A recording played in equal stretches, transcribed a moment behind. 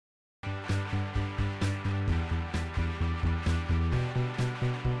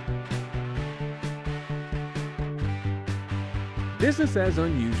Business as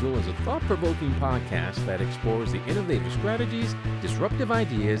Unusual is a thought-provoking podcast that explores the innovative strategies, disruptive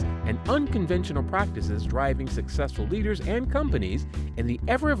ideas, and unconventional practices driving successful leaders and companies in the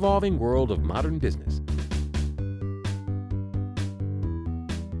ever-evolving world of modern business.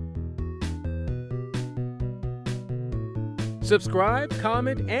 Subscribe,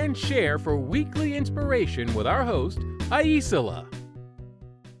 comment, and share for weekly inspiration with our host, Aisala.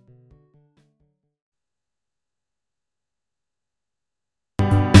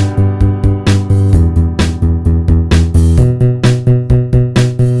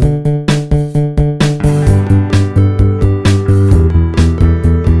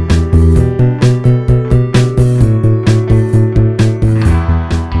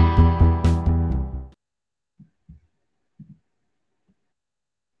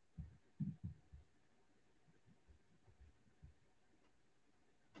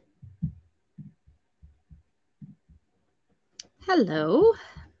 Hello.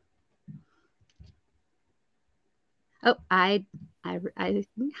 Oh, hi,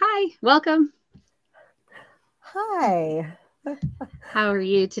 welcome. Hi. How are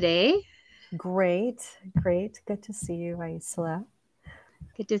you today? Great. Good to see you, Aisala.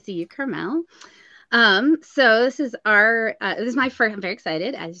 Good to see you, Carmell. So this is my first, I'm very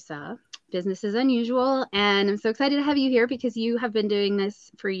excited, as you saw. Business is Unusual, and I'm so excited to have you here because you have been doing this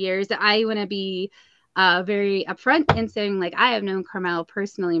for years. I want to be very upfront in saying, like, I have known Carmell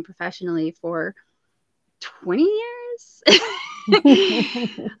personally and professionally for 20 years.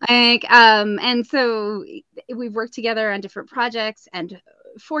 And so we've worked together on different projects and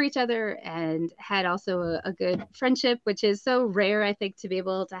for each other, and had also a good friendship, which is so rare, I think, to be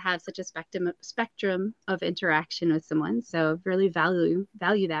able to have such a spectrum of interaction with someone. So really value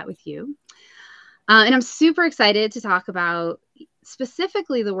that with you. And I'm super excited to talk about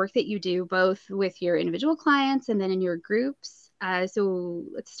specifically the work that you do, both with your individual clients and then in your groups. So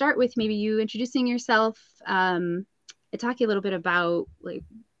let's start with maybe you introducing yourself and talking a little bit about like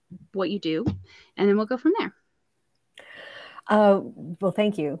what you do, and then we'll go from there. Well,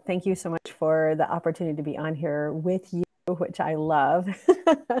 thank you. Thank you so much for the opportunity to be on here with you, which I love,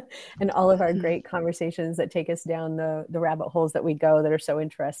 and all of our great conversations that take us down the rabbit holes that we go that are so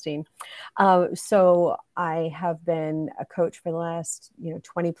interesting. So I have been a coach for the last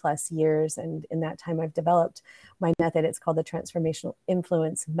 20 plus years, and in that time I've developed my method. It's called the Transformational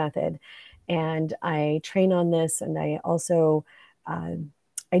Influence Method, and I train on this, and I also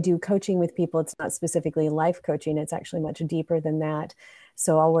I do coaching with people. It's not specifically life coaching. It's actually much deeper than that.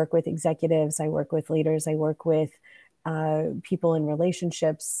 So I'll work with executives. I work with leaders. I work with people in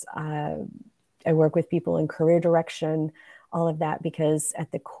relationships. I work with people in career direction, all of that, because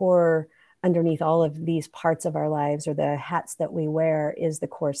at the core, underneath all of these parts of our lives, or the hats that we wear, is the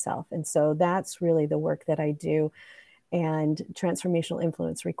core self. And so that's really the work that I do. And transformational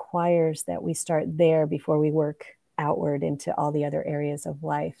influence requires that we start there before we work outward into all the other areas of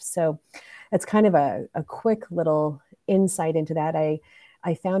life. So that's kind of a quick little insight into that.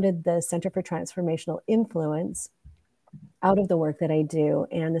 I founded the Center for Transformational Influence out of the work that I do.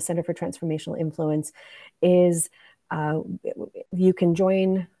 And the Center for Transformational Influence is, you can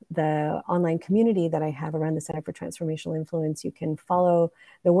join the online community that I have around the Center for Transformational Influence. You can follow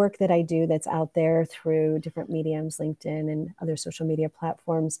the work that I do that's out there through different mediums, LinkedIn and other social media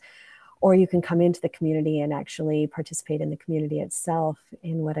platforms. Or you can come into the community and actually participate in the community itself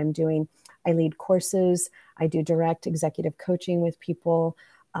in what I'm doing. I lead courses. I do direct executive coaching with people.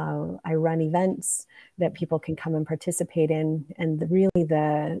 I run events that people can come and participate in. And really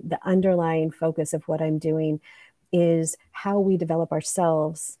the underlying focus of what I'm doing is how we develop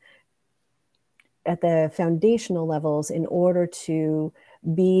ourselves at the foundational levels in order to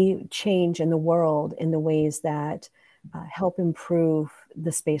be change in the world in the ways that help improve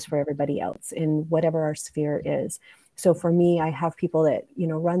the space for everybody else in whatever our sphere is. So for me, I have people that,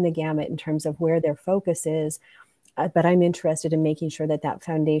 run the gamut in terms of where their focus is, but I'm interested in making sure that that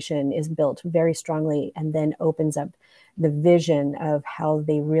foundation is built very strongly and then opens up the vision of how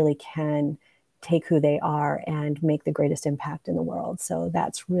they really can take who they are and make the greatest impact in the world. So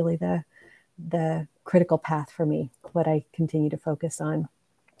that's really the critical path for me, what I continue to focus on.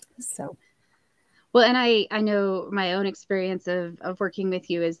 So. Well, and I know my own experience of working with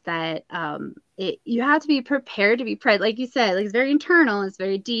you is that you have to be prepared to be like you said, like, it's very internal, it's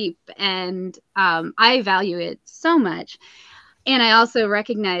very deep, and I value it so much. And I also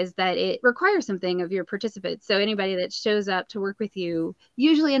recognize that it requires something of your participants. So anybody that shows up to work with you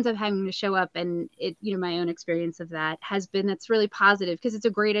usually ends up having to show up, and my own experience of that has been that's really positive, because it's a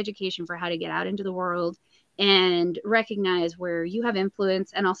great education for how to get out into the world and recognize where you have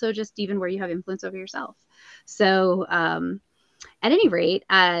influence, and also just even where you have influence over yourself. So at any rate,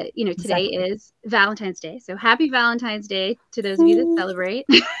 today Exactly. is Valentine's Day. So happy Valentine's Day to those of you that celebrate.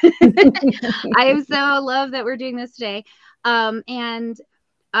 I so love that we're doing this today. And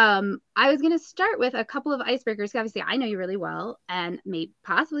I was going to start with a couple of icebreakers. Obviously, I know you really well, and maybe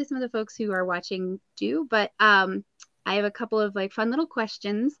possibly some of the folks who are watching do. But I have a couple of like fun little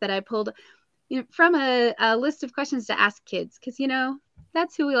questions that I pulled, from a list of questions to ask kids, because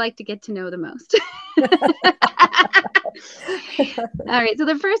that's who we like to get to know the most. All right. So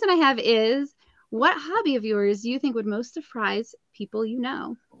the first one I have is, what hobby of yours do you think would most surprise people you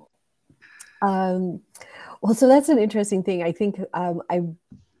know? Well, so that's an interesting thing. I think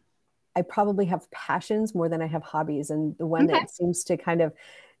I probably have passions more than I have hobbies. And the one Okay. that seems to kind of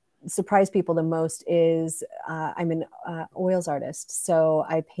surprise people the most is I'm an oils artist. So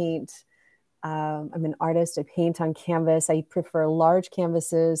I paint. I'm an artist. I paint on canvas. I prefer large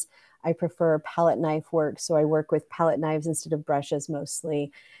canvases. I prefer palette knife work. So I work with palette knives instead of brushes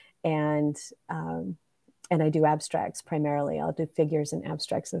mostly. And I do abstracts primarily. I'll do figures and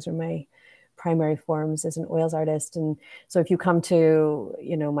abstracts. Those are my primary forms as an oils artist. And so if you come to,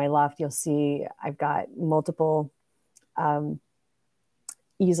 my loft, you'll see I've got multiple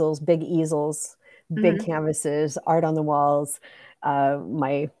easels, big Mm-hmm. canvases, art on the walls,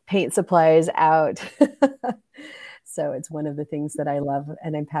 my paint supplies out. So it's one of the things that I love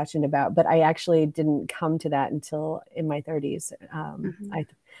and I'm passionate about. But I actually didn't come to that until in my 30s.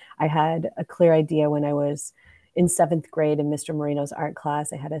 I had a clear idea when I was in 7th grade in Mr. Marino's art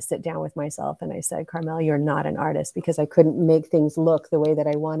class. I had to sit down with myself and I said, Carmell, you're not an artist, because I couldn't make things look the way that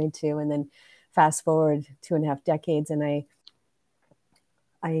I wanted to. And then fast forward 2.5 decades and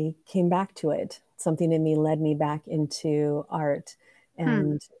I came back to it. Something in me led me back into art,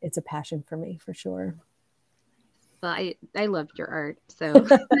 and it's a passion for me for sure. Well, I loved your art, so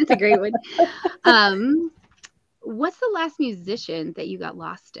that's a great one. What's the last musician that you got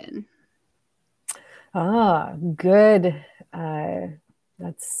lost in? Good.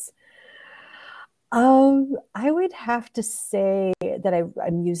 That's I would have to say that a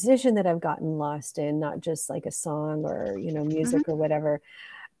musician that I've gotten lost in, not just like a song or music or whatever.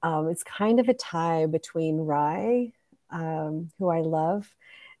 It's kind of a tie between Rye, who I love,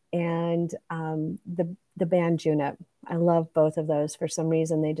 and the band Junip. I love both of those. For some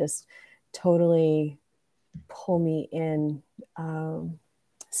reason, they just totally pull me in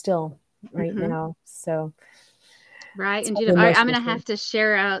still right now. So Right. And Junip, I'm going to have to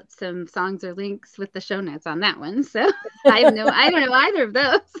share out some songs or links with the show notes on that one. So I don't know either of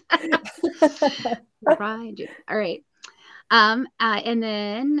those. Right. All right. And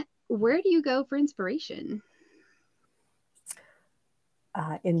then where do you go for inspiration?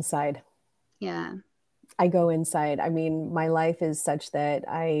 Inside. Yeah. I go inside. I mean, my life is such that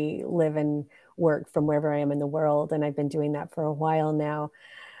I live and work from wherever I am in the world, and I've been doing that for a while now.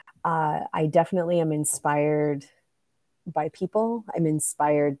 I definitely am inspired by people. I'm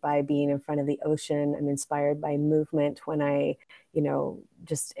inspired by being in front of the ocean. I'm inspired by movement when I,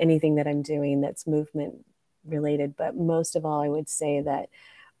 just anything that I'm doing that's movement related. But most of all, I would say that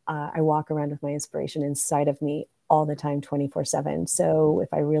I walk around with my inspiration inside of me all the time, 24/7. So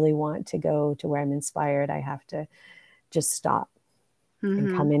if I really want to go to where I'm inspired, I have to just stop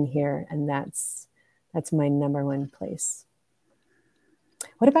and come in here. And that's my number one place.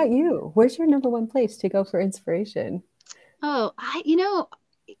 What about you? Where's your number one place to go for inspiration? Oh,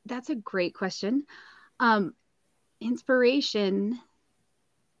 that's a great question. Inspiration,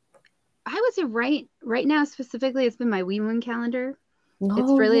 I would say right now specifically, it's been my Wee Moon calendar.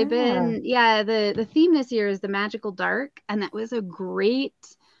 It's really been, the theme this year is the magical dark. And that was a great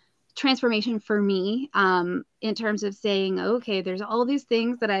transformation for me, in terms of saying, okay, there's all these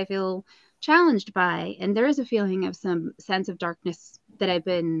things that I feel challenged by. And there is a feeling of some sense of darkness that I've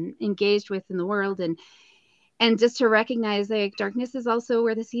been engaged with in the world. And just to recognize, like, darkness is also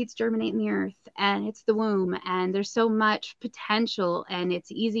where the seeds germinate in the earth, and it's the womb, and there's so much potential, and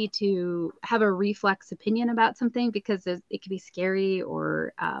it's easy to have a reflex opinion about something because it can be scary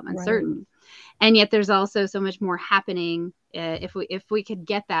or uncertain. Right. And yet there's also so much more happening if we could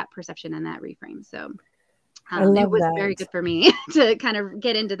get that perception and that reframe. So it was very good for me to kind of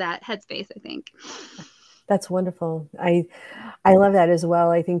get into that headspace, I think. That's wonderful. I love that as well.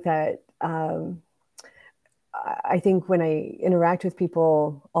 I think that I think when I interact with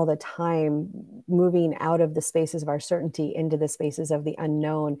people all the time, moving out of the spaces of our certainty into the spaces of the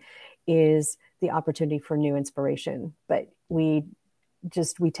unknown is the opportunity for new inspiration. But we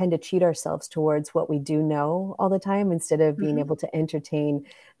tend to cheat ourselves towards what we do know all the time, instead of being able to entertain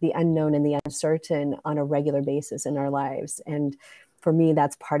the unknown and the uncertain on a regular basis in our lives. And for me,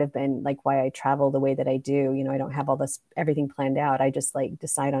 that's part of been like why I travel the way that I do. I don't have everything planned out. I just like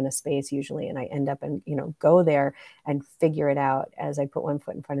decide on a space usually, and I end up and, go there and figure it out as I put one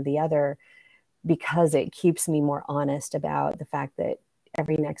foot in front of the other, because it keeps me more honest about the fact that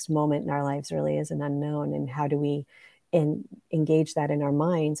every next moment in our lives really is an unknown. And how do we engage that in our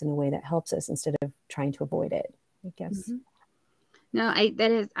minds in a way that helps us instead of trying to avoid it, I guess. Mm-hmm. No, I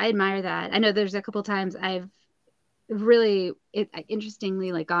admire that. I know there's a couple times I've really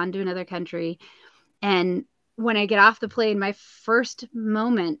interestingly like gone to another country, and when I get off the plane, my first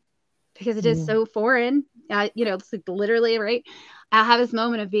moment, because it is so foreign, it's like literally, right, I'll have this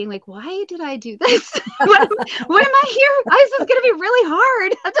moment of being like, why did I do this? what am I here? Why is this going to be really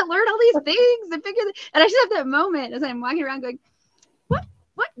hard? I have to learn all these things and figure this. And I just have that moment as I'm walking around going, what,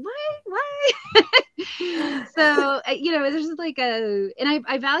 why? So, there's like and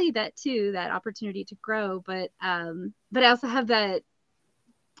I value that too, that opportunity to grow, but I also have that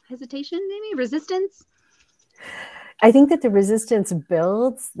hesitation, maybe resistance. I think that the resistance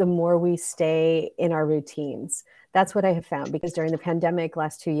builds the more we stay in our routines. That's what I have found, because during the pandemic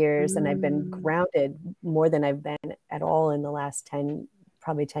last 2 years, and I've been grounded more than I've been at all in the last 10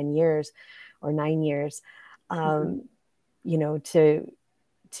 years or 9 years,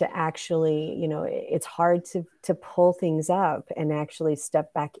 to actually, it's hard to pull things up and actually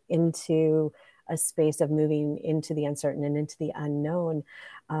step back into a space of moving into the uncertain and into the unknown,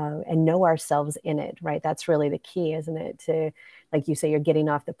 and know ourselves in it, right? That's really the key, isn't it? To, like you say, you're getting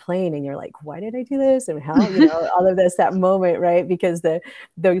off the plane and you're like, why did I do this? And how, all of this, that moment, right? Because the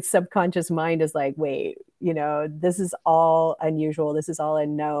subconscious mind is like, wait, this is all unusual. This is all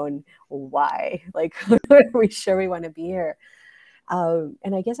unknown. Why? Like, are we sure we want to be here?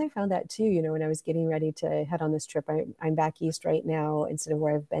 And I guess I found that too, when I was getting ready to head on this trip. I'm back east right now instead of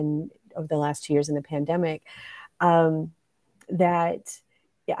where I've been over the last 2 years in the pandemic,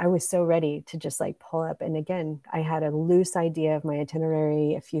 I was so ready to just like pull up. And again, I had a loose idea of my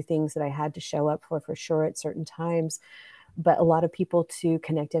itinerary, a few things that I had to show up for sure at certain times, but a lot of people to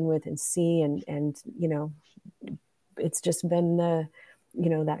connect in with and see. And it's just been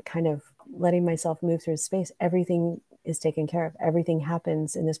that kind of letting myself move through space. Everything is taken care of. Everything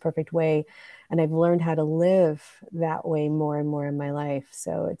happens in this perfect way. And I've learned how to live that way more and more in my life.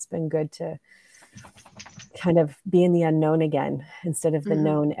 So it's been good to kind of be in the unknown again instead of the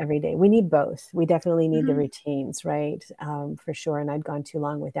known every day. We need both. We definitely need the routines, right? For sure. And I'd gone too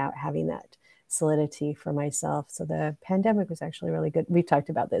long without having that solidity for myself. So the pandemic was actually really good. We've talked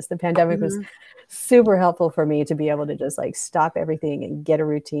about this. The pandemic was super helpful for me to be able to just like stop everything and get a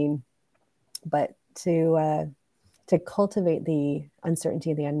routine, but to cultivate the uncertainty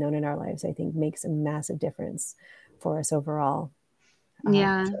and the unknown in our lives, I think makes a massive difference for us overall.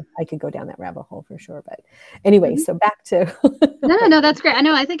 Yeah. So I could go down that rabbit hole for sure. But anyway, so back to. No, that's great. I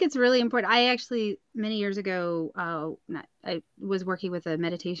know. I think it's really important. I actually, many years ago, I was working with a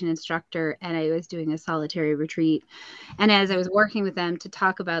meditation instructor, and I was doing a solitary retreat. And as I was working with them to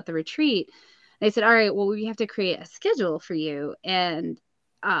talk about the retreat, they said, all right, well, we have to create a schedule for you. And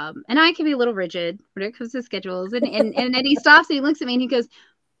I can be a little rigid when it comes to schedules. And then he stops and he looks at me and he goes,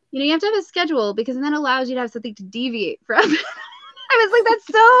 you have to have a schedule because then that allows you to have something to deviate from. I was like, that's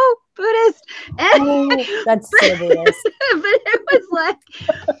so Buddhist. That's so Buddhist.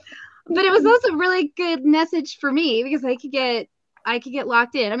 but it was also a really good message for me because I could get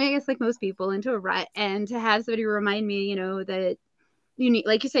locked in. I mean, I guess like most people, into a rut, and to have somebody remind me, that you need,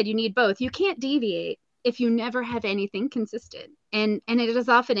 like you said, you need both. You can't deviate if you never have anything consistent. And it is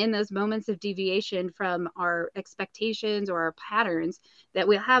often in those moments of deviation from our expectations or our patterns that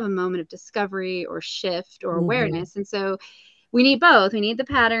we'll have a moment of discovery or shift or awareness. And so we need both. We need the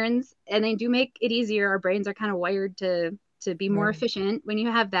patterns, and they do make it easier. Our brains are kind of wired to be more efficient when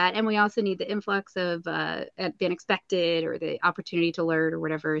you have that. And we also need the influx of the unexpected or the opportunity to learn or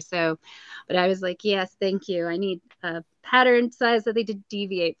whatever. So, but I was like, yes, thank you. I need a pattern size that they did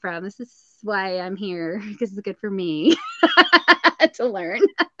deviate from. This is why I'm here, because it's good for me to learn.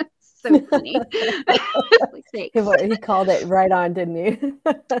 So funny. He called it right on, didn't he?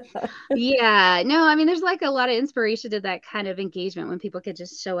 Yeah, no, I mean, there's like a lot of inspiration to that kind of engagement when people could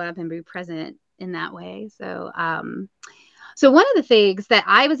just show up and be present in that way. So, so one of the things that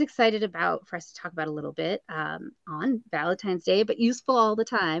I was excited about for us to talk about a little bit on Valentine's Day, but useful all the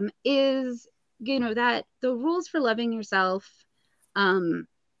time, is, that the rules for loving yourself, and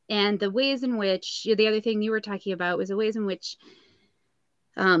the ways in which, the other thing you were talking about was the ways in which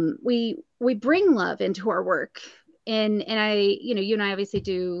we bring love into our work. And you and I obviously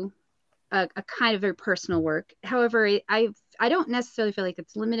do a kind of very personal work. However, I I don't necessarily feel like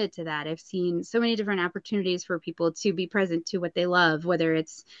it's limited to that. I've seen so many different opportunities for people to be present to what they love, whether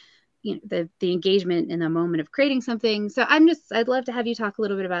it's, the engagement in the moment of creating something. So I'd love to have you talk a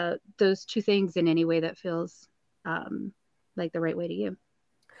little bit about those two things in any way that feels like the right way to you.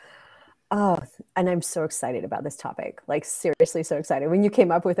 Oh, and I'm so excited about this topic, like seriously so excited. When you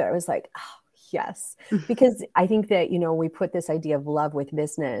came up with it, I was like, oh, yes. Because I think that, we put this idea of love with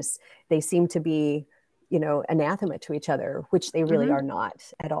business. They seem to be, anathema to each other, which they really are not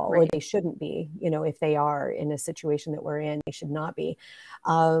at all, or they shouldn't be, if they are in a situation that we're in, they should not be.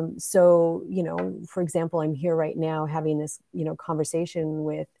 So, for example, I'm here right now having this, conversation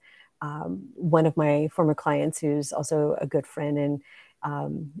with one of my former clients who's also a good friend,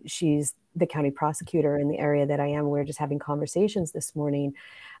 and she's the county prosecutor in the area that I am. We're just having conversations this morning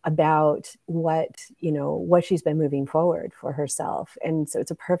about what she's been moving forward for herself. And so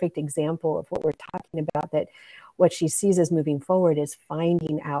it's a perfect example of what we're talking about, that what she sees as moving forward is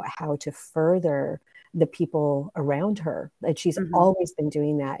finding out how to further the people around her. And she's always been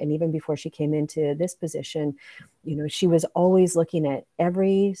doing that. And even before she came into this position, she was always looking at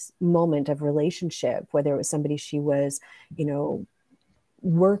every moment of relationship, whether it was somebody she was,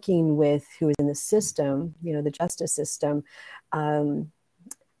 working with, who was in the system, the justice system,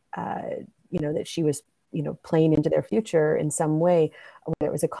 that she was, playing into their future in some way, whether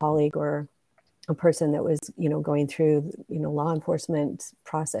it was a colleague or a person that was, going through, law enforcement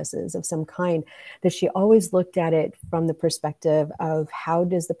processes of some kind, that she always looked at it from the perspective of how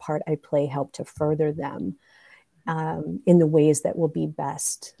does the part I play help to further them in the ways that will be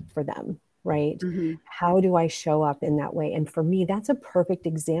best for them. Right? How do I show up in that way? And for me, that's a perfect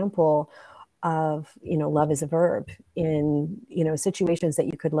example of, love is a verb in, situations that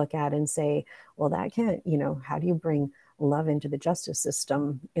you could look at and say, well, that can't, how do you bring love into the justice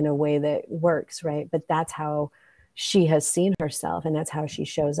system in a way that works? Right. But that's how she has seen herself, and that's how she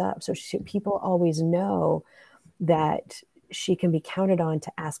shows up. So people always know that she can be counted on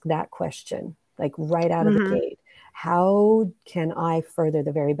to ask that question, like right out of the gate. How can I further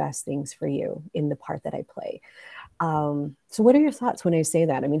the very best things for you in the part that I play? So what are your thoughts when I say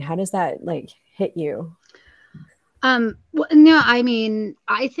that? I mean, how does that hit you? Well, no, I mean,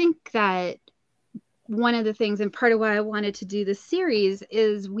 I think that one of the things, and part of why I wanted to do this series,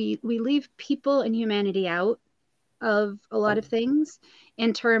 is we leave people and humanity out of a lot of things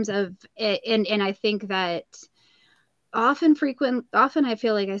in terms of it. And I think that often I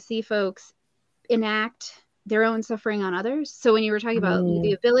feel like I see folks enact their own suffering on others. So when you were talking about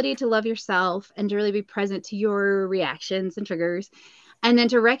the ability to love yourself and to really be present to your reactions and triggers, and then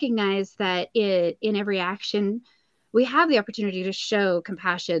to recognize that in every action, we have the opportunity to show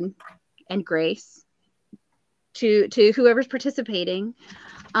compassion and grace to whoever's participating.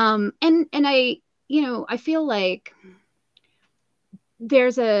 And I feel like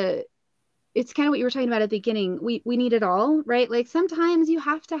it's kind of what you were talking about at the beginning. We need it all, right? Like sometimes you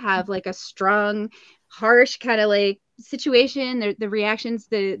have to have like a strong, harsh kind of like situation. The reactions,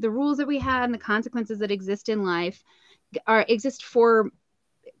 the rules that we have and the consequences that exist in life exist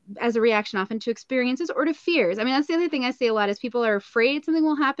as a reaction often to experiences or to fears. I mean, that's the other thing I see a lot is people are afraid something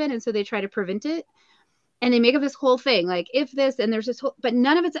will happen, and so they try to prevent it. And they make up this whole thing, like if this, and there's this whole, but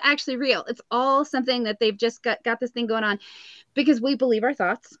none of it's actually real. It's all something that they've just got this thing going on because we believe our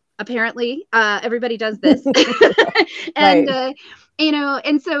thoughts. Apparently, everybody does this. And, right.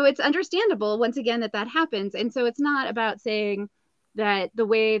 And so it's understandable once again that happens. And so it's not about saying that the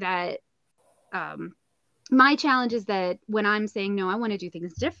way that, my challenge is that when I'm saying, no, I want to do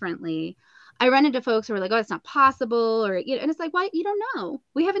things differently, I run into folks who are like, oh, it's not possible. Or, and it's like, why? You don't know.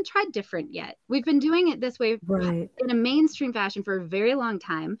 We haven't tried different yet. We've been doing it this way in a mainstream fashion for a very long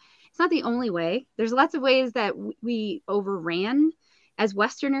time. It's not the only way. There's lots of ways that we overran as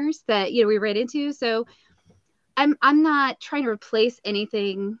Westerners that, we ran into. So I'm not trying to replace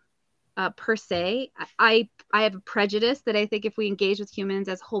anything per se. I have a prejudice that I think if we engage with humans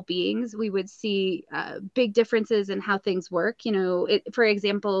as whole beings, we would see big differences in how things work. For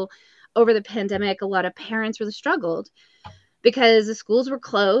example, over the pandemic, a lot of parents really struggled because the schools were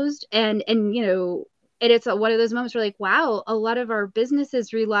closed, and it's one of those moments where like, wow, a lot of our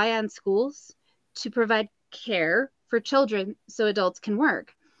businesses rely on schools to provide care for children so adults can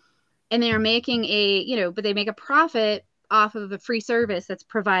work. And they are making but they make a profit off of a free service that's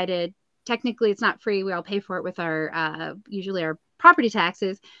provided. Technically, it's not free. We all pay for it with our usually our property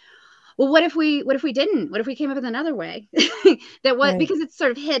taxes. Well, what if we didn't? What if we came up with another way because it's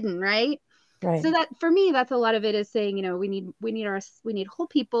sort of hidden, right? Right. So that for me, that's a lot of it is saying, we need whole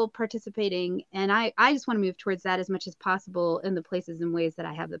people participating, and I just want to move towards that as much as possible in the places and ways that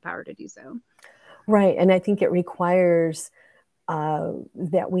I have the power to do so. Right. And I think it requires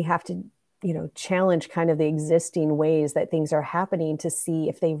that we have to, challenge kind of the existing ways that things are happening to see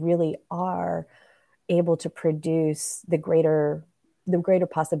if they really are able to produce the greater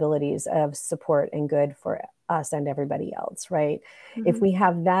possibilities of support and good for us and everybody else, right? Mm-hmm. If we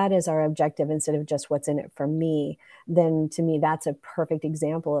have that as our objective instead of just what's in it for me, then to me, that's a perfect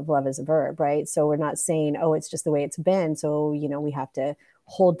example of love as a verb, right? So we're not saying, oh, it's just the way it's been. So, we have to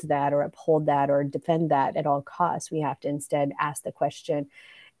hold to that or uphold that or defend that at all costs. We have to instead ask the question,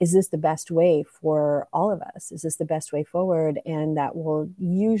 is this the best way for all of us? Is this the best way forward? And that will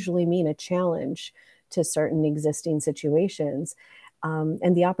usually mean a challenge to certain existing situations,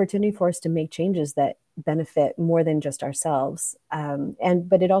 and the opportunity for us to make changes that benefit more than just ourselves.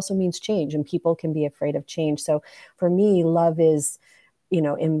 But it also means change, and people can be afraid of change. So for me, love is,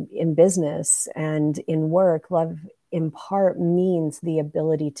 in business and in work, love in part means the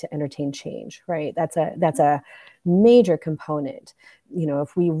ability to entertain change, right? That's a major component.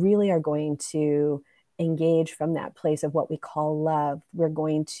 If we really are going to engage from that place of what we call love, we're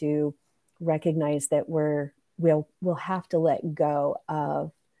going to recognize that we'll have to let go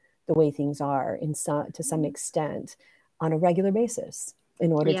of the way things are to some extent on a regular basis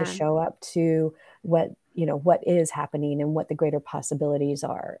in order to show up to what is happening and what the greater possibilities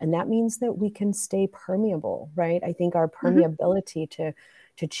are. And that means that we can stay permeable, right? I think our permeability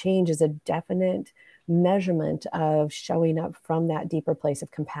to change is a definite measurement of showing up from that deeper place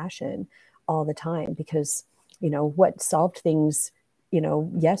of compassion all the time, because what solved things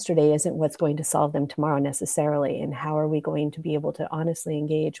yesterday isn't what's going to solve them tomorrow necessarily. And how are we going to be able to honestly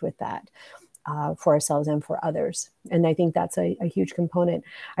engage with that for ourselves and for others? And I think that's a huge component.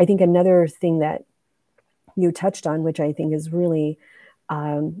 I think another thing that you touched on, which I think is really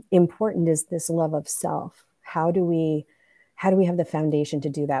important, is this love of self. How do we have the foundation to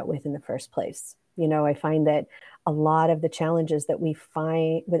do that with in the first place? I find that a lot of the challenges that we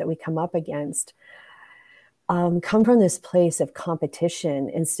come up against come from this place of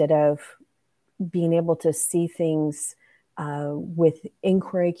competition instead of being able to see things with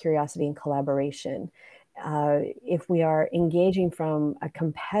inquiry, curiosity, and collaboration. If we are engaging from a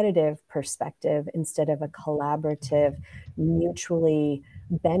competitive perspective instead of a collaborative, mutually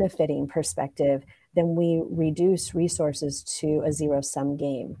benefiting perspective, then we reduce resources to a zero-sum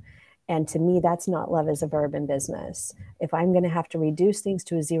game. And to me, that's not love as a verb in business. If I'm going to have to reduce things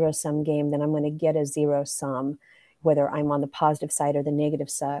to a zero-sum game, then I'm going to get a zero sum, whether I'm on the positive side or the negative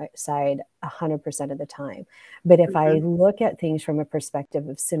side 100% of the time. But if I look at things from a perspective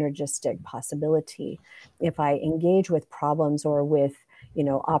of synergistic possibility, if I engage with problems or with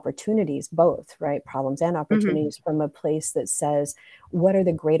opportunities, both, right? Problems and opportunities from a place that says, what are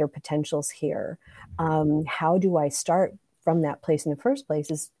the greater potentials here? How do I start from that place in the first place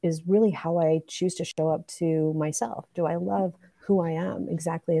is really how I choose to show up to myself. Do I love who I am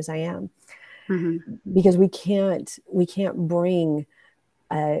exactly as I am? Because we can't bring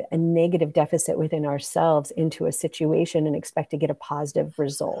a negative deficit within ourselves into a situation and expect to get a positive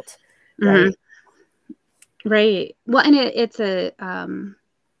result. Right. Right. Well, and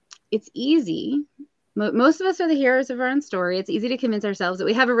it's easy. Most of us are the heroes of our own story. It's easy to convince ourselves that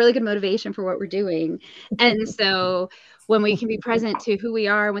we have a really good motivation for what we're doing. And so when we can be present to who we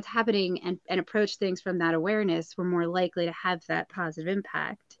are and what's happening and approach things from that awareness, we're more likely to have that positive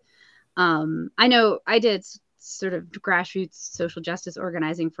impact. I know I did sort of grassroots social justice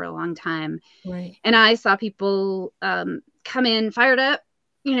organizing for a long time. Right. And I saw people come in fired up,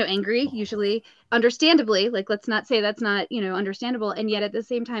 angry, usually, understandably. Like, let's not say that's not, understandable. And yet at the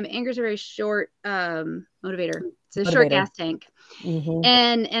same time, anger is a very short motivator. It's a short gas tank.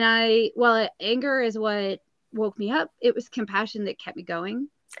 And anger is what woke me up. It was compassion that kept me going,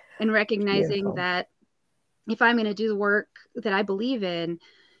 and recognizing that if I'm going to do the work that I believe in,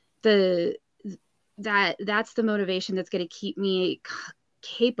 that's the motivation that's going to keep me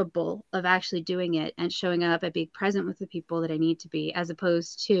capable of actually doing it and showing up and being present with the people that I need to be, as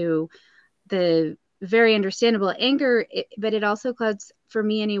opposed to the very understandable anger. But it also clouds, for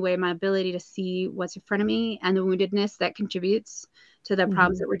me anyway, my ability to see what's in front of me and the woundedness that contributes to the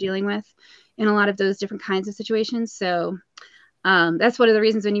problems that we're dealing with in a lot of those different kinds of situations. So that's one of the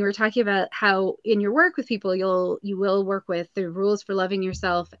reasons when you were talking about how in your work with people, you will work with the rules for loving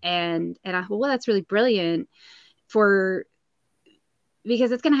yourself. And I thought, well, that's really brilliant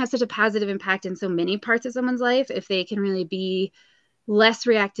because it's going to have such a positive impact in so many parts of someone's life if they can really be less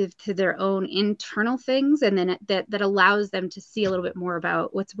reactive to their own internal things, and then that allows them to see a little bit more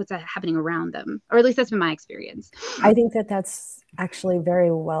about what's happening around them, or at least that's been my experience. I think that's actually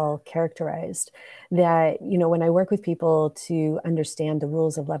very well characterized. That, when I work with people to understand the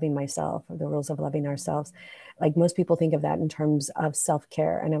rules of loving myself, or the rules of loving ourselves, like most people think of that in terms of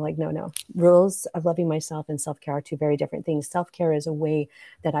self-care. And I'm like, no, rules of loving myself and self-care are two very different things. Self-care is a way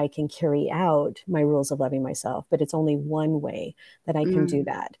that I can carry out my rules of loving myself, but it's only one way that I can do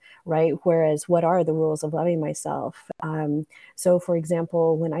that, right? Whereas what are the rules of loving myself? So for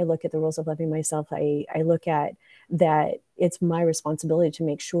example, when I look at the rules of loving myself, I look at that it's my responsibility to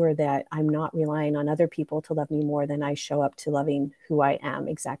make sure that I'm not relying on other people to love me more than I show up to loving who I am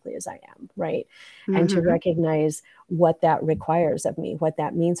exactly as I am, right? And to recognize what that requires of me, what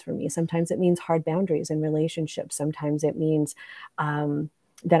that means for me. Sometimes it means hard boundaries in relationships. Sometimes it means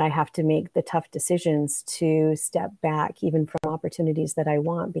that I have to make the tough decisions to step back even from opportunities that I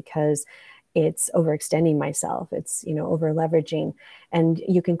want because it's overextending myself. It's, over leveraging. And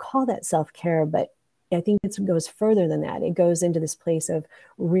you can call that self-care, but I think it goes further than that. It goes into this place of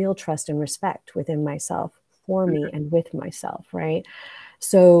real trust and respect within myself, for me and with myself, right?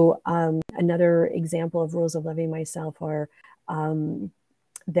 So another example of rules of loving myself are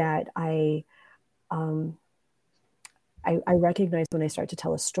that I recognize when I start to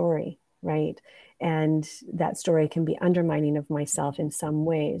tell a story, right? And that story can be undermining of myself in some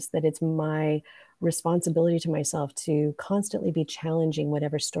ways, that it's my responsibility to myself to constantly be challenging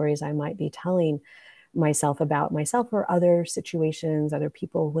whatever stories I might be telling myself about myself or other situations, other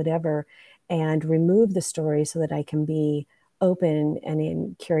people, whatever, and remove the story so that I can be open and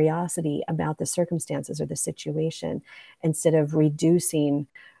in curiosity about the circumstances or the situation instead of reducing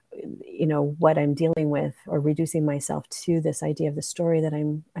what I'm dealing with or reducing myself to this idea of the story that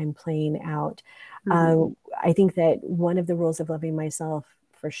I'm playing out. I think that one of the rules of loving myself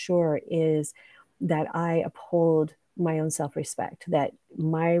for sure is that I uphold my own self-respect, that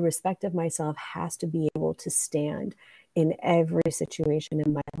my respect of myself has to be able to stand in every situation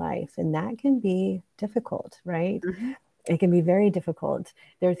in my life. And that can be difficult, right? It can be very difficult.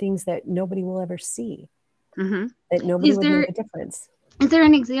 There are things that nobody will ever see, that nobody would know the difference. Is there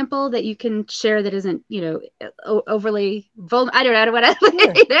an example that you can share that isn't, overly vulnerable? I don't know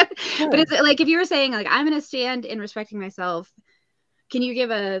what Sure. But it's like if you were saying like I'm going to stand in respecting myself. Can you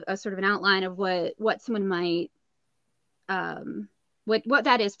give a sort of an outline of what someone might what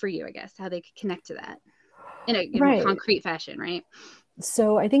that is for you? I guess how they could connect to that in a concrete fashion, right?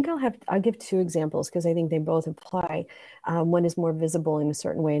 So I think I'll give two examples because I think they both apply. One is more visible in a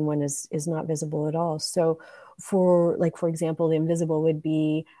certain way, and one is not visible at all. So for example, the invisible would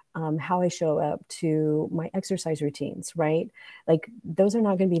be how I show up to my exercise routines, right? Like those are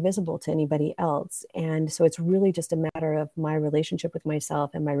not going to be visible to anybody else. And so it's really just a matter of my relationship with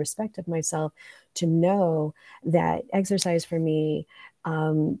myself and my respect of myself to know that exercise for me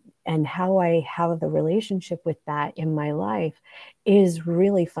and how I have the relationship with that in my life is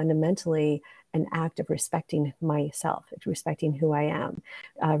really fundamentally an act of respecting myself, respecting who I am.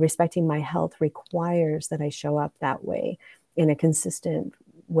 Respecting my health requires that I show up that way in a consistent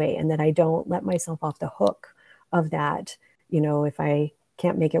way and that I don't let myself off the hook of that. If I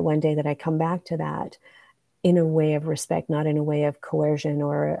can't make it one day, that I come back to that in a way of respect, not in a way of coercion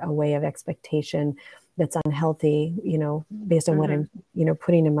or a way of expectation that's unhealthy, based on what I'm,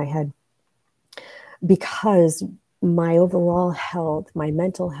 putting in my head. Because my overall health, my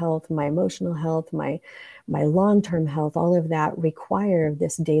mental health, my emotional health, my long-term health, all of that require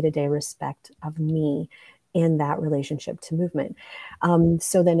this day-to-day respect of me in that relationship to movement.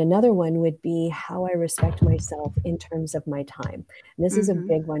 So then another one would be how I respect myself in terms of my time. And this is a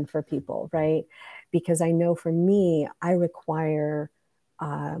big one for people, right? Because I know for me, I require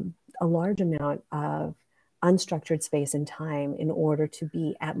a large amount of unstructured space and time in order to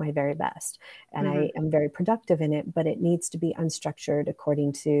be at my very best. And I am very productive in it, but it needs to be unstructured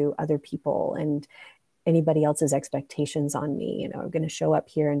according to other people and anybody else's expectations on me. I'm going to show up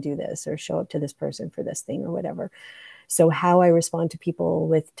here and do this or show up to this person for this thing or whatever. So how I respond to people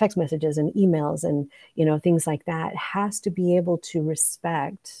with text messages and emails and, things like that has to be able to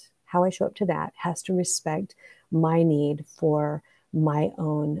respect how I show up to that, has to respect my need for my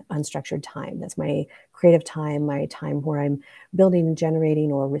own unstructured time. That's my creative time, my time where I'm building and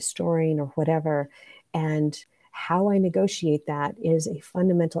generating or restoring or whatever. And how I negotiate that is a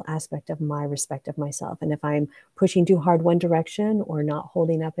fundamental aspect of my respect of myself. And if I'm pushing too hard one direction or not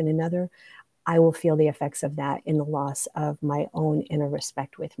holding up in another, I will feel the effects of that in the loss of my own inner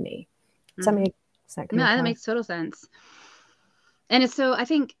respect with me. Does that make sense? No, that makes total sense. And so I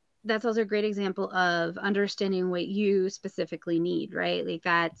think that's also a great example of understanding what you specifically need, right? Like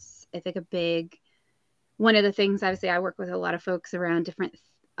that's, I think, one of the things. Obviously, I work with a lot of folks around different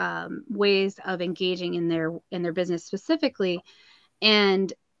ways of engaging in their business specifically.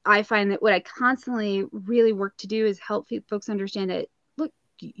 And I find that what I constantly really work to do is help folks understand it. Look,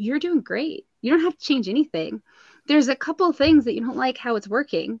 you're doing great. You don't have to change anything. There's a couple things that you don't like how it's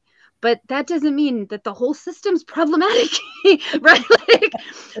working, but that doesn't mean that the whole system's problematic, right?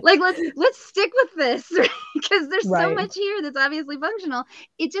 Like let's stick with this, right? Because there's so much here that's obviously functional.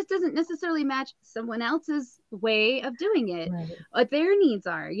 It just doesn't necessarily match someone else's way of doing it, what their needs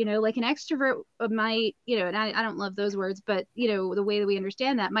are. Like an extrovert might, and I don't love those words, but the way that we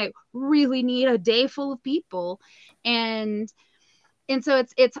understand that might really need a day full of people, and so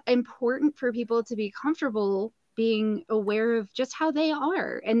it's important for people to be comfortable being aware of just how they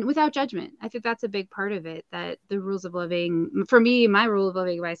are and without judgment. I think that's a big part of it, that the rules of living, for me, my rule of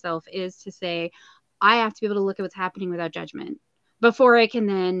living myself is to say, I have to be able to look at what's happening without judgment before I can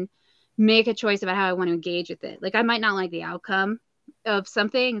then make a choice about how I want to engage with it. Like I might not like the outcome of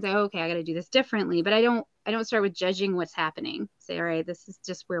something and say, okay, I got to do this differently, but I don't start with judging what's happening. Say, all right, this is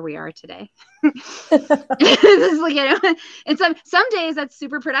just where we are today. This is like, and some days that's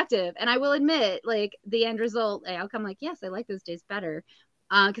super productive. And I will admit, like the end result, the outcome, like, yes, I like those days better.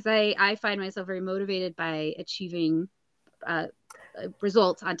 Because I find myself very motivated by achieving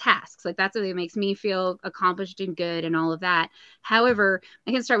results on tasks. Like that's what makes me feel accomplished and good and all of that. However,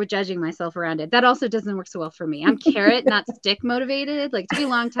 I can start with judging myself around it. That also doesn't work so well for me. I'm carrot, not stick motivated. Like it took me a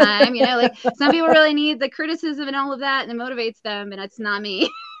long time, like some people really need the criticism and all of that, and it motivates them, and it's not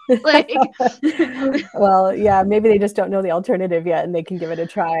me. Like, well, yeah, maybe they just don't know the alternative yet, and they can give it a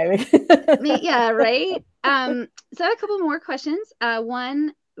try. Yeah, right. So I have a couple more questions.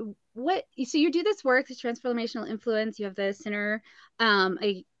 One, so you do this work, this transformational influence, you have the center.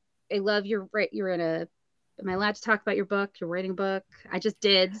 I love you're in a, am I allowed to talk about your book? You're writing a book. I just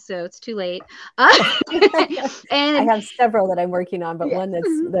did, so it's too late. And I have several that I'm working on, but one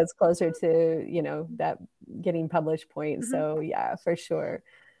that's closer to that getting published point. So yeah, for sure.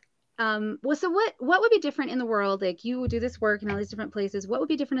 Well, so what would be different in the world? Like you do this work in all these different places. What would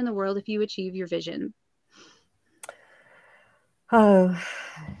be different in the world if you achieve your vision?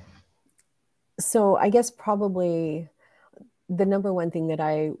 So I guess probably the number one thing that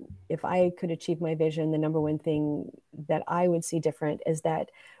if I could achieve my vision, the number one thing that I would see different is that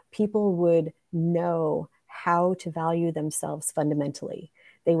people would know how to value themselves fundamentally.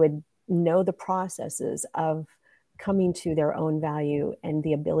 They would know the processes of coming to their own value and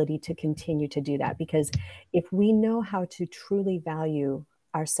the ability to continue to do that. Because if we know how to truly value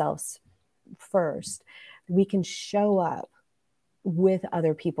ourselves first, we can show up with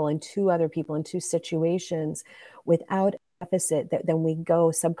other people and to other people in two situations without deficit that then we go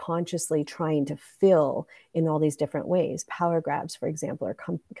subconsciously trying to fill in all these different ways. Power grabs, for example, are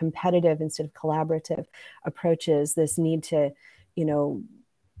competitive instead of collaborative approaches. This need to,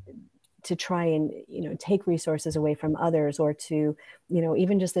 to try and, take resources away from others, or to,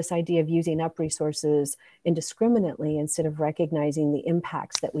 even just this idea of using up resources indiscriminately instead of recognizing the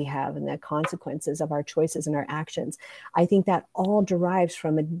impacts that we have and the consequences of our choices and our actions. I think that all derives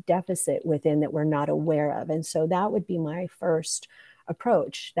from a deficit within that we're not aware of. And so that would be my first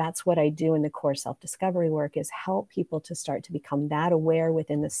approach. That's what I do in the core self-discovery work, is help people to start to become that aware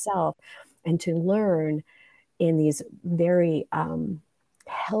within the self and to learn in these very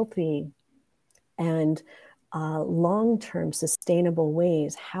healthy and long-term sustainable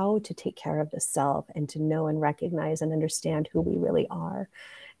ways how to take care of the self and to know and recognize and understand who we really are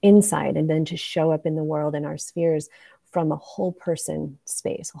inside, and then to show up in the world in our spheres from a whole person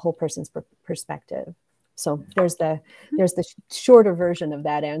space, a whole person's perspective. So there's the shorter version of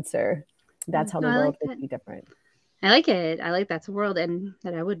that answer. That's how the world would be different. I like it. I like that's a world and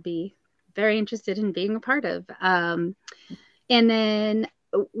that I would be very interested in being a part of. And then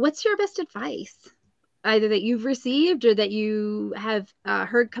what's your best advice, either that you've received or that you have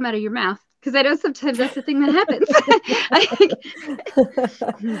heard come out of your mouth? Because I know sometimes that's the thing that happens.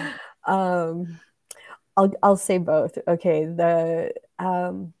 I'll say both. Okay.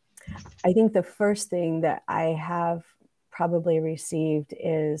 I think the first thing that I have probably received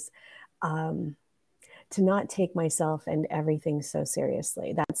is to not take myself and everything so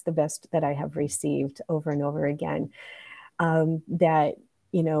seriously. That's the best that I have received over and over again. That,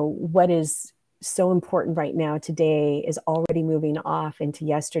 what is so important right now today is already moving off into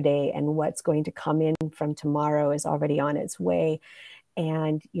yesterday, and what's going to come in from tomorrow is already on its way.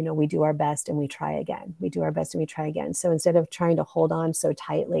 And, we do our best and we try again. We do our best and we try again. So instead of trying to hold on so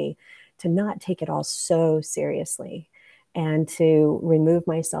tightly, to not take it all so seriously, and to remove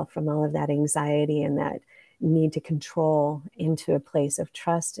myself from all of that anxiety and that need to control into a place of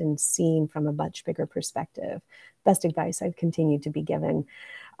trust and seeing from a much bigger perspective. Best advice I've continued to be given,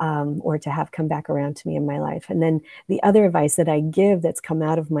 or to have come back around to me in my life. And then the other advice that I give that's come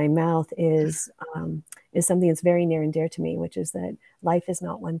out of my mouth is something that's very near and dear to me, which is that life is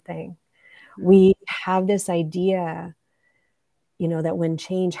not one thing. We have this idea, that when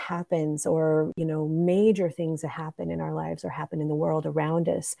change happens, or, major things that happen in our lives or happen in the world around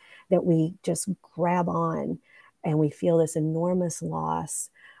us, that we just grab on and we feel this enormous loss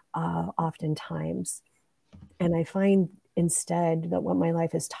oftentimes. And I find instead that what my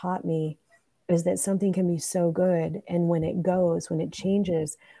life has taught me is that something can be so good. And when it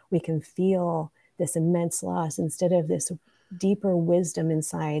changes, we can feel this immense loss instead of this deeper wisdom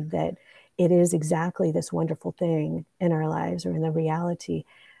inside that it is exactly this wonderful thing in our lives or in the reality.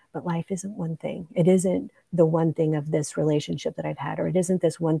 But life isn't one thing. It isn't the one thing of this relationship that I've had, or it isn't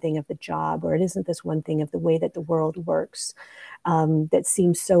this one thing of the job, or it isn't this one thing of the way that the world works that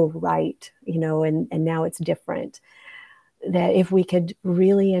seems so right, and now it's different. That if we could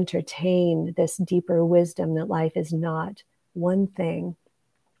really entertain this deeper wisdom that life is not one thing,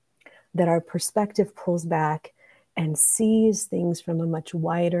 that our perspective pulls back and sees things from a much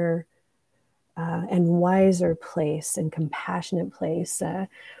wider and wiser place and compassionate place, a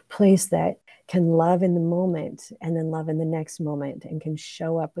place that can love in the moment and then love in the next moment and can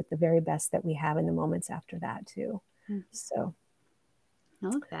show up with the very best that we have in the moments after that too. So I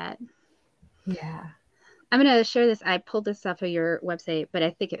love that. Yeah. I'm going to share this. I pulled this off of your website, but I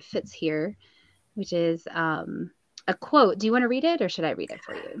think it fits here, which is a quote. Do you want to read it or should I read it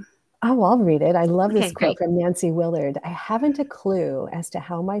for you? Oh, I'll read it. I love this Okay, quote great. from Nancy Willard. I haven't a clue as to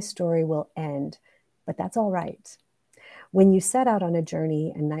how my story will end, but that's all right. When you set out on a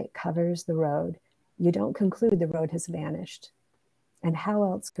journey and night covers the road, you don't conclude the road has vanished. And how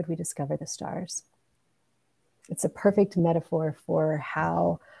else could we discover the stars? It's a perfect metaphor for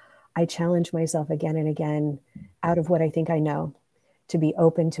how I challenge myself again and again out of what I think I know, to be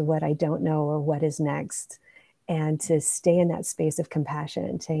open to what I don't know or what is next, and to stay in that space of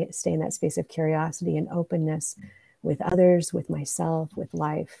compassion, to stay in that space of curiosity and openness with others, with myself, with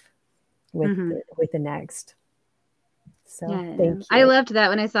life, with the next. So yeah, thank you. I loved that.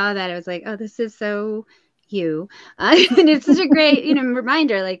 When I saw that, I was like, oh, this is so you. And it's such a great,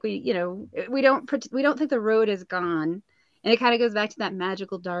 reminder. Like we don't think the road is gone. And it kind of goes back to that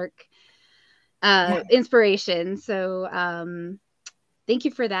magical dark inspiration. So thank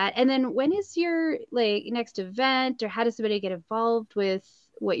you for that. And then when is your next event, or how does somebody get involved with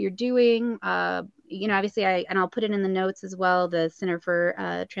what you're doing? Obviously I'll put it in the notes as well. The Center for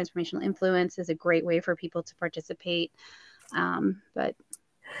Transformational Influence is a great way for people to participate. But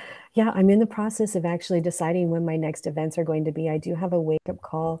yeah, I'm in the process of actually deciding when my next events are going to be. I do have a wake-up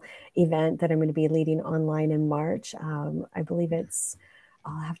call event that I'm going to be leading online in March. I believe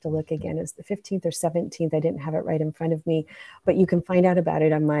I'll have to look again. It's the 15th or 17th. I didn't have it right in front of me, but you can find out about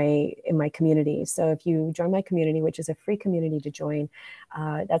it in my community. So if you join my community, which is a free community to join,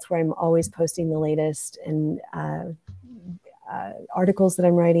 that's where I'm always posting the latest and articles that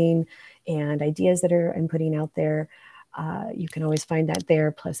I'm writing and ideas that I'm putting out there. You can always find that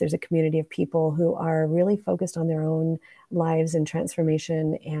there. Plus, there's a community of people who are really focused on their own lives and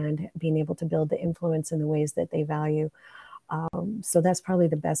transformation and being able to build the influence in the ways that they value. So that's probably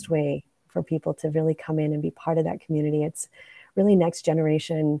the best way for people to really come in and be part of that community. It's really next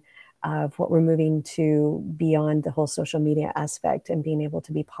generation of what we're moving to beyond the whole social media aspect, and being able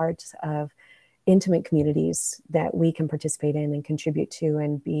to be part of intimate communities that we can participate in and contribute to,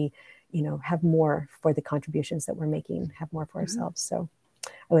 and be, have more for the contributions that we're making, have more for ourselves. So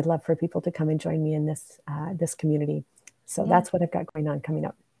I would love for people to come and join me in this community. So that's what I've got going on coming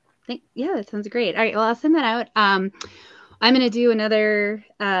up. Yeah, that sounds great. All right, well, I'll send that out. I'm going to do another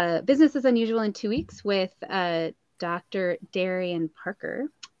Business is Unusual in 2 weeks with Dr. Darian Parker.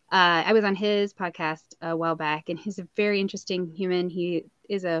 I was on his podcast a while back, and he's a very interesting human. He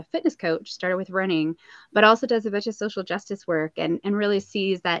is a fitness coach, started with running, but also does a bunch of social justice work and really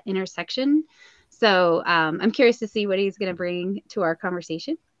sees that intersection. So I'm curious to see what he's going to bring to our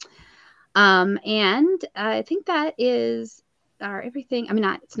conversation. And I think that is everything. I mean,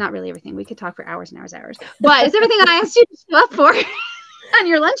 it's not really everything. We could talk for hours and hours, but it's everything I asked you to show up for on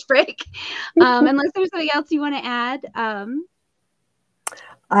your lunch break. Unless there's something else you want to add.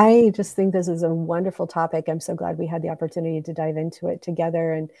 I just think this is a wonderful topic. I'm so glad we had the opportunity to dive into it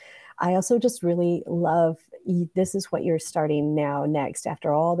together. And I also just really love, this is what you're starting now next,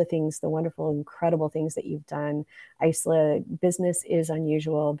 after all the things, the wonderful, incredible things that you've done. Isla, Business is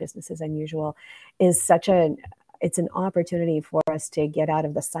Unusual is it's an opportunity for us to get out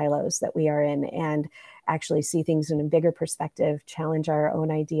of the silos that we are in and actually see things in a bigger perspective, challenge our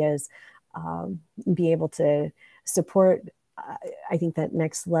own ideas, be able to support I think that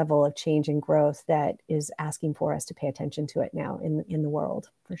next level of change and growth that is asking for us to pay attention to it now in the world,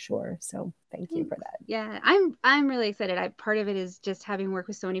 for sure. So thank you for that. Yeah, I'm really excited. Part of it is just having worked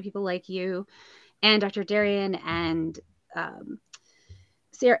with so many people like you and Dr. Darian and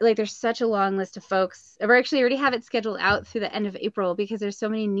Sarah. Like, there's such a long list of folks. We actually already have it scheduled out through the end of April because there's so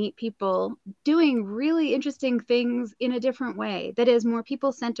many neat people doing really interesting things in a different way that is more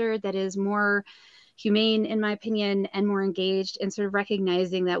people-centered, that is more humane, in my opinion, and more engaged, and sort of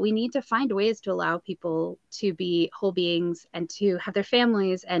recognizing that we need to find ways to allow people to be whole beings and to have their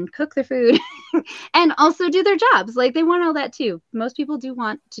families and cook their food and also do their jobs. Like, they want all that too. Most people do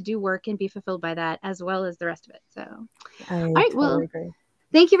want to do work and be fulfilled by that, as well as the rest of it. So, all right, totally agree.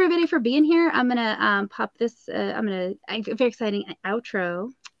 Thank you, everybody, for being here. I'm gonna pop this. A very exciting outro.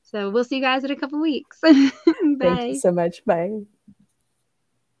 So we'll see you guys in a couple weeks. Bye. Thank you so much. Bye.